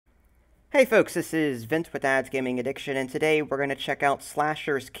Hey folks, this is Vince with Ads Gaming Addiction, and today we're going to check out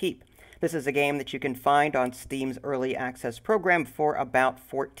Slasher's Keep. This is a game that you can find on Steam's Early Access program for about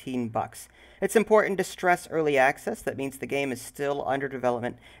 14 bucks. It's important to stress early access. That means the game is still under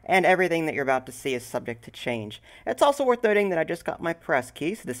development, and everything that you're about to see is subject to change. It's also worth noting that I just got my press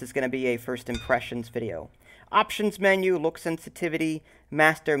key, so this is going to be a first impressions video. Options menu, look sensitivity,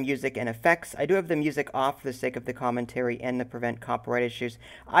 master music and effects. I do have the music off for the sake of the commentary and to prevent copyright issues.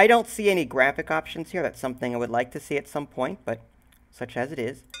 I don't see any graphic options here. That's something I would like to see at some point, but such as it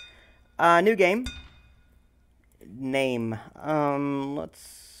is. New game. Name.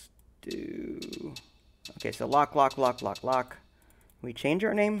 Let's do... Okay, so lock. We change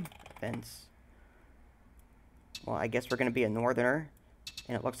our name? Vince. Well, I guess we're going to be a northerner.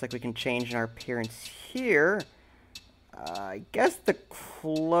 And it looks like we can change our appearance here. I guess the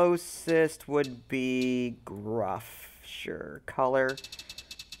closest would be gruff. Sure. Color.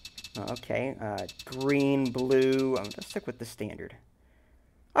 Okay. Green, blue. I'm going to stick with the standard.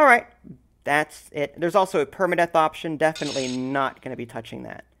 Alright. That's it. There's also a permadeath option. Definitely not going to be touching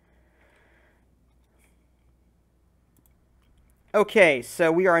that. Okay,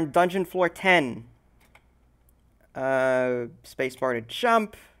 so we are on dungeon floor 10. Spacebar to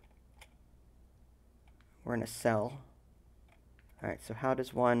jump. We're in a cell. Alright, so how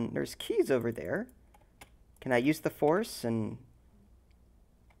does one... There's keys over there. Can I use the force and...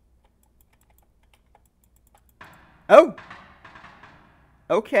 Oh!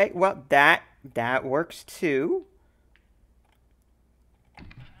 Okay, well, that works too.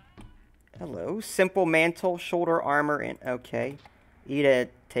 Hello. Simple mantle, shoulder armor, and... Okay. E to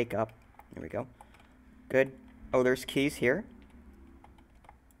take up. There we go. Good. Oh, there's keys here.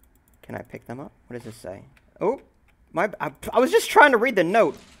 Can I pick them up? What does this say? Oh, I was just trying to read the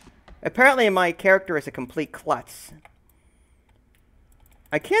note. Apparently my character is a complete klutz.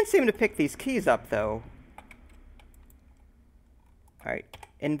 I can't seem to pick these keys up, though. Alright.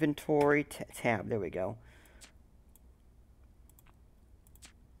 Inventory tab. There we go.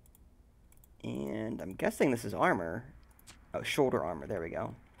 And I'm guessing this is armor. Oh, shoulder armor. There we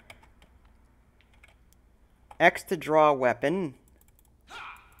go. X to draw weapon.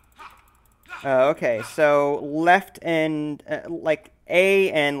 Okay, so left and, like, A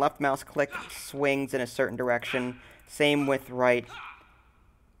and left mouse click swings in a certain direction. Same with right.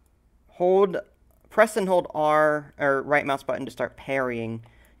 Press and hold R, or right mouse button to start parrying.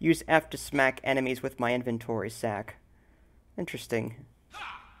 Use F to smack enemies with my inventory sack. Interesting.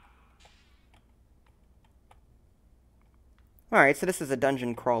 Alright, so this is a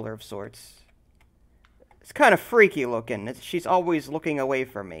dungeon crawler of sorts. It's kind of freaky looking. She's always looking away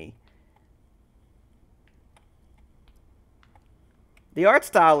from me. The art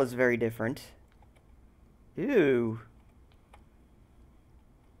style is very different. Ooh.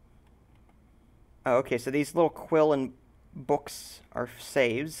 Oh, okay, so these little quill and books are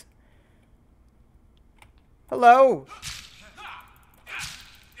saves. Hello!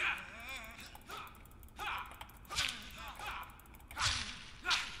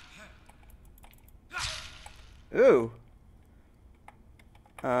 Ooh.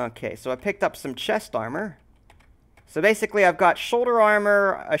 Okay, so I picked up some chest armor. So basically I've got shoulder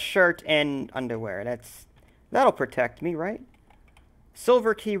armor, a shirt, and underwear. That'll protect me, right?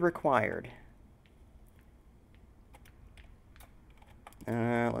 Silver key required.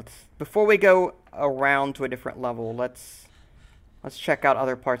 Before we go around to a different level, let's check out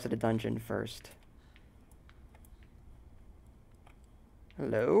other parts of the dungeon first.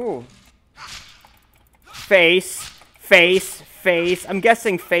 Hello. Face. I'm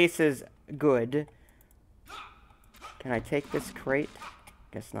guessing face is good. Can I take this crate?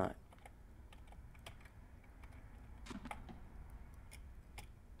 Guess not.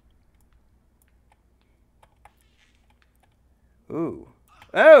 Ooh.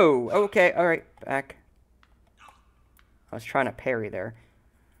 Oh! Okay, alright. Back. I was trying to parry there.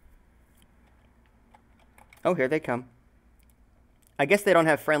 Oh, here they come. I guess they don't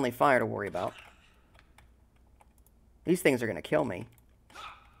have friendly fire to worry about. These things are gonna kill me.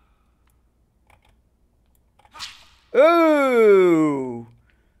 Ooh!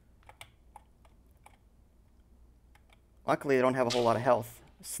 Luckily, they don't have a whole lot of health.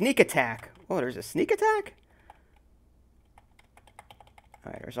 Sneak attack! Oh, there's a sneak attack?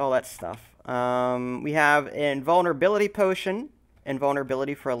 Alright, there's all that stuff. We have an invulnerability potion.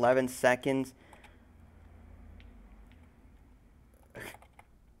 Invulnerability for 11 seconds.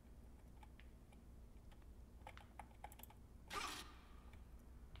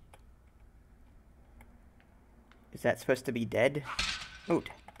 Is that supposed to be dead? Oh,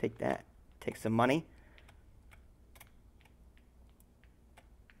 take that. Take some money.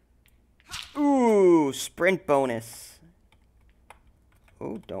 Oh, sprint bonus.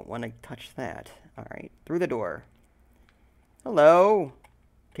 Oh, don't want to touch that. All right, through the door. Hello.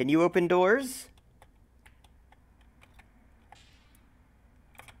 Can you open doors?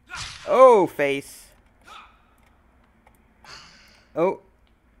 Oh, face. Oh,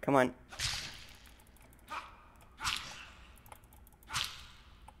 come on.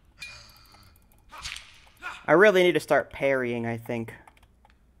 I really need to start parrying, I think.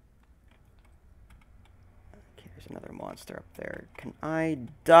 Okay, there's another monster up there. Can I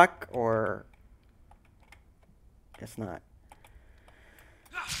duck or... Guess not.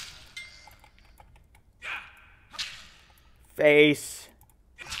 Face.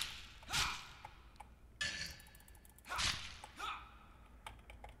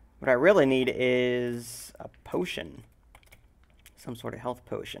 What I really need is a potion. Some sort of health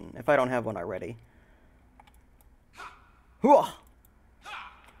potion, if I don't have one already. Hooah!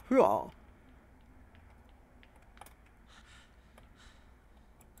 Hooah!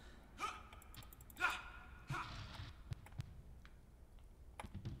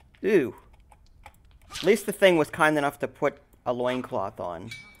 Ooh. At least the thing was kind enough to put a loincloth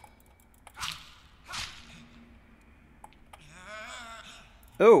on.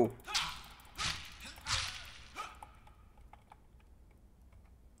 Ooh.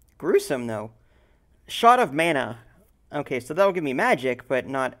 Gruesome, though. Shot of mana. Okay, so that'll give me magic, but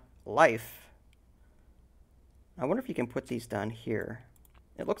not life. I wonder if you can put these down here.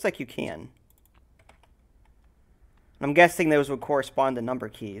 It looks like you can. I'm guessing those would correspond to number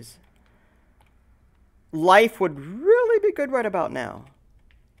keys. Life would really be good right about now.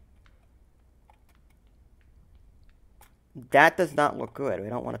 That does not look good. We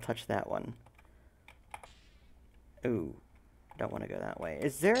don't want to touch that one. Ooh. Don't want to go that way.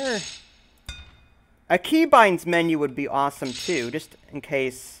 Is there... A keybinds menu would be awesome too, just in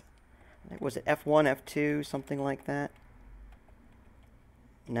case... Was it F1, F2, something like that?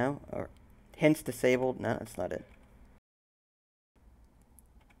 No? Or hints disabled? No, that's not it.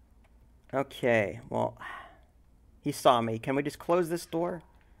 Okay, well... He saw me. Can we just close this door?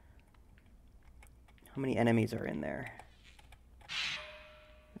 How many enemies are in there?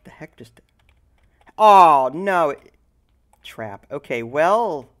 What the heck just... Oh, no! Trap. Okay,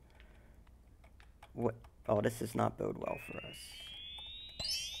 well... What? Oh, this does not bode well for us.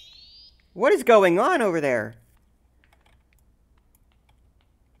 What is going on over there?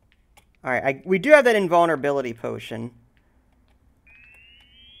 Alright, we do have that invulnerability potion.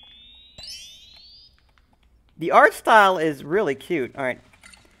 The art style is really cute. Alright.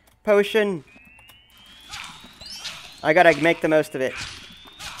 Potion. I gotta make the most of it.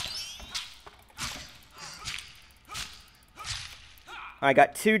 I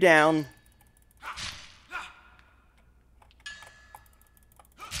got 2 down.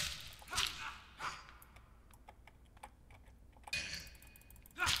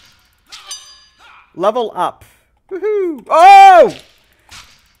 Level up. Woohoo! Oh!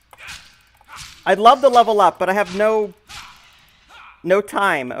 I'd love to level up, but I have no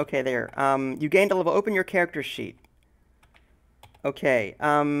time. Okay, there. You gained a level. Open your character sheet. Okay.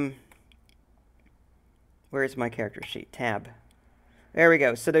 Where is my character sheet? Tab. There we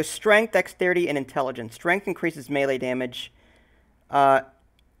go. So there's strength, dexterity, and intelligence. Strength increases melee damage,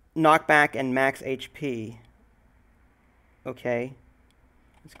 knockback, and max HP. Okay.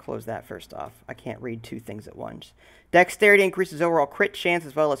 Let's close that first off. I can't read 2 things at once. Dexterity increases overall crit chance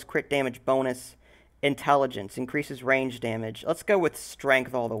as well as crit damage bonus. Intelligence increases range damage. Let's go with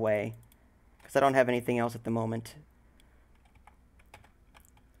strength all the way, because I don't have anything else at the moment.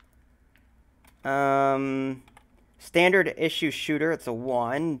 Standard issue shooter. It's a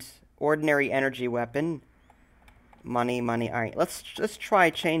wand. Ordinary energy weapon. Money. All right. Let's try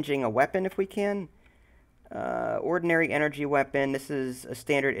changing a weapon if we can. Ordinary energy weapon. This is a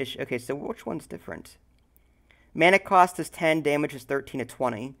standard issue. Okay, so which one's different? Mana cost is 10, damage is 13 to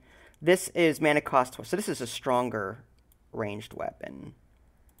 20. This is mana cost 12. So this is a stronger ranged weapon.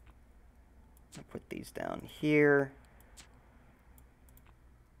 I'll put these down here.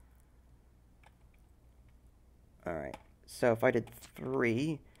 Alright, so if I did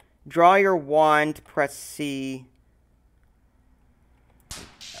 3, draw your wand, press C.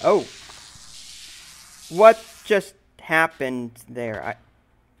 Oh! What just happened there?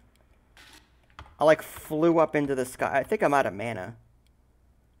 I like flew up into the sky. I think I'm out of mana.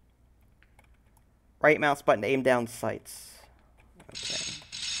 Right mouse button to aim down sights. Okay.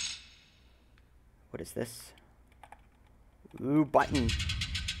 What is this? Ooh, button.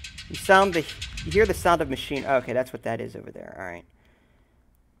 You hear the sound of machine. Oh, okay, that's what that is over there. All right.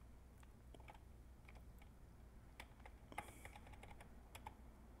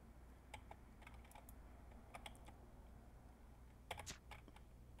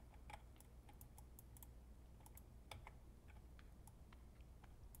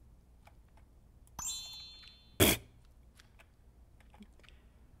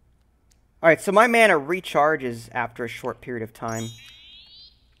 Alright, so my mana recharges after a short period of time.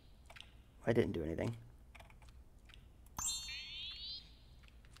 I didn't do anything.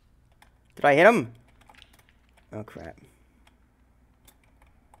 Did I hit him? Oh, crap.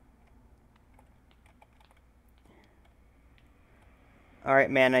 Alright,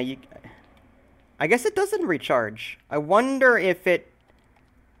 mana, I guess it doesn't recharge. I wonder if it...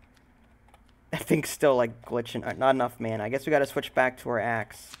 That thing's still, like, glitching. Not enough mana. I guess we gotta switch back to our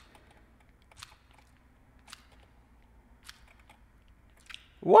axe.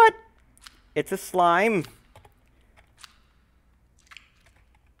 What? It's a slime.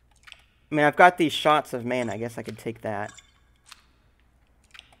 I mean, I've got these shots of mana. I guess I could take that.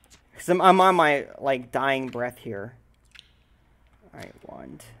 Because I'm on my, like, dying breath here. Alright,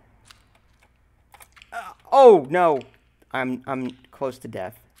 wand. Oh, no. I'm close to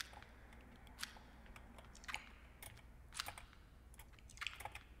death.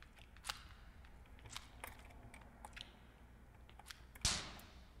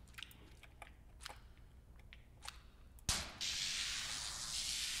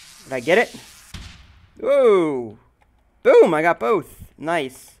 Did I get it? Whoa! Boom! I got both.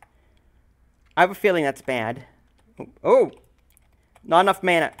 Nice. I have a feeling that's bad. Oh! Not enough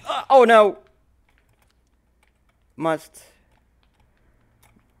mana. Oh no! Must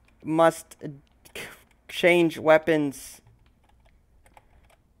change weapons.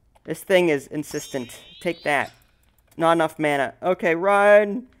 This thing is insistent. Take that. Not enough mana. Okay,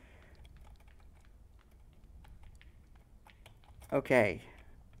 run! Okay.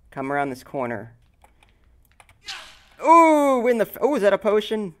 Come around this corner. Ooh, in the... Oh, is that a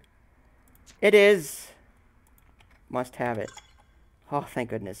potion? It is. Must have it. Oh, thank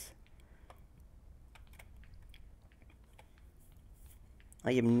goodness.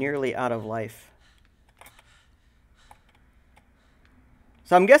 I am nearly out of life.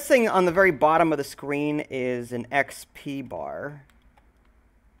 So I'm guessing on the very bottom of the screen is an XP bar.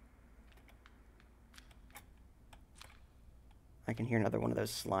 I can hear another one of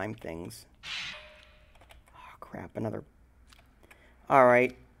those slime things. Oh, crap. Another...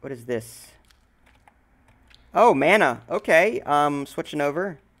 Alright. What is this? Oh, mana. Okay. Switching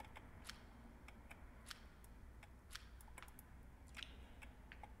over.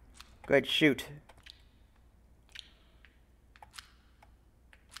 Good. Shoot.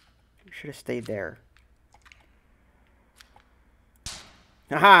 Should have stayed there.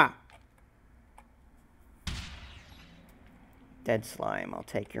 Aha! Dead slime. I'll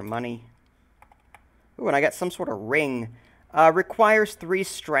take your money. Ooh, and I got some sort of ring. Requires 3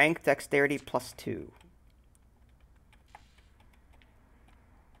 strength, dexterity plus 2.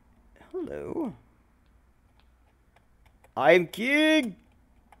 Hello. I'm king!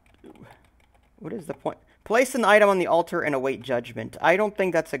 What is the point? Place an item on the altar and await judgment. I don't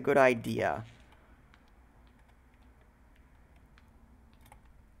think that's a good idea.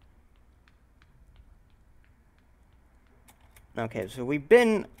 Okay, so we've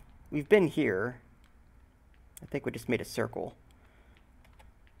been here. I think we just made a circle.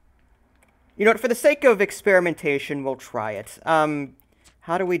 You know what, for the sake of experimentation, we'll try it.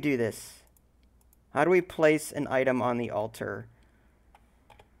 How do we do this? How do we place an item on the altar?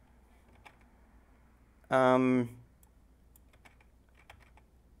 I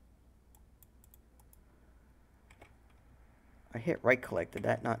hit right click. Did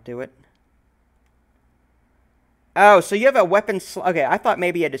that not do it? Oh, so you have a weapon slot. Okay, I thought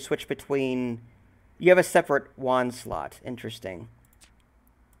maybe you had to switch between... You have a separate wand slot. Interesting.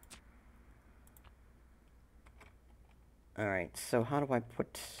 Alright, so how do I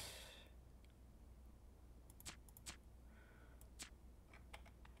put...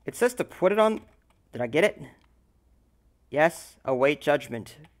 It says to put it on... Did I get it? Yes. Await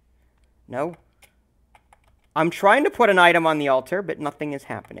judgment. No. I'm trying to put an item on the altar, but nothing is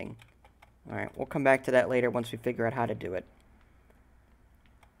happening. Alright, we'll come back to that later once we figure out how to do it.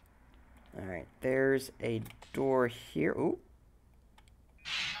 Alright, there's a door here. Ooh.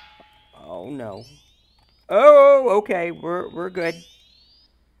 Oh, no. Oh, okay, we're good.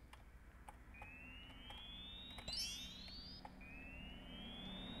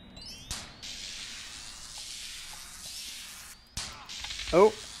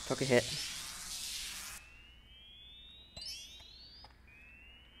 Oh, took a hit.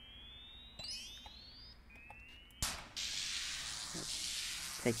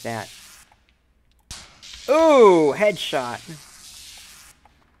 Take that. Ooh, headshot.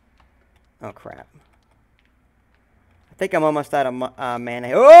 Oh, crap. I think I'm almost out of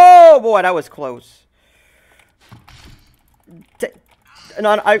mana. Oh, boy, that was close.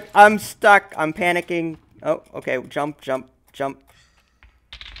 No, I'm stuck. I'm panicking. Oh, okay. Jump, jump, jump.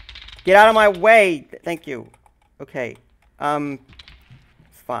 Get out of my way! Thank you. Okay.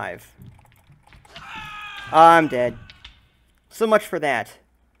 5. I'm dead. So much for that.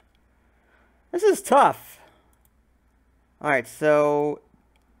 This is tough. Alright, so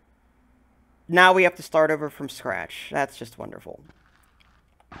now we have to start over from scratch. That's just wonderful.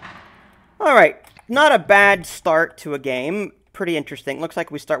 Alright, not a bad start to a game. Pretty interesting. Looks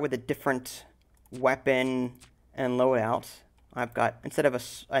like we start with a different weapon and loadout. I've got, instead of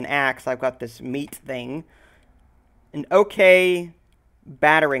an axe, I've got this meat thing. An okay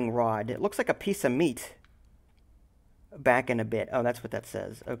battering rod. It looks like a piece of meat. Back in a bit. Oh, that's what that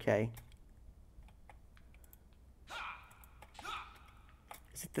says. Okay.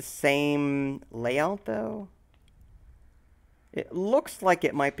 Is it the same layout, though? It looks like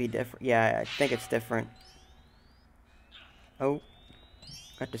it might be different. Yeah, I think it's different. Oh.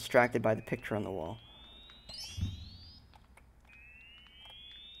 Got distracted by the picture on the wall.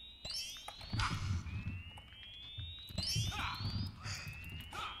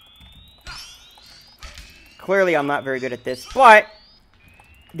 Clearly, I'm not very good at this, but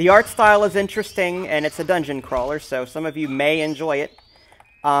the art style is interesting, and it's a dungeon crawler, so some of you may enjoy it.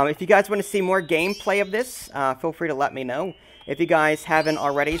 If you guys want to see more gameplay of this, feel free to let me know. If you guys haven't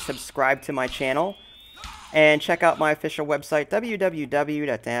already, subscribe to my channel, and check out my official website,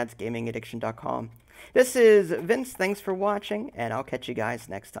 www.dadsgamingaddiction.com. This is Vince, thanks for watching, and I'll catch you guys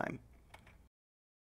next time.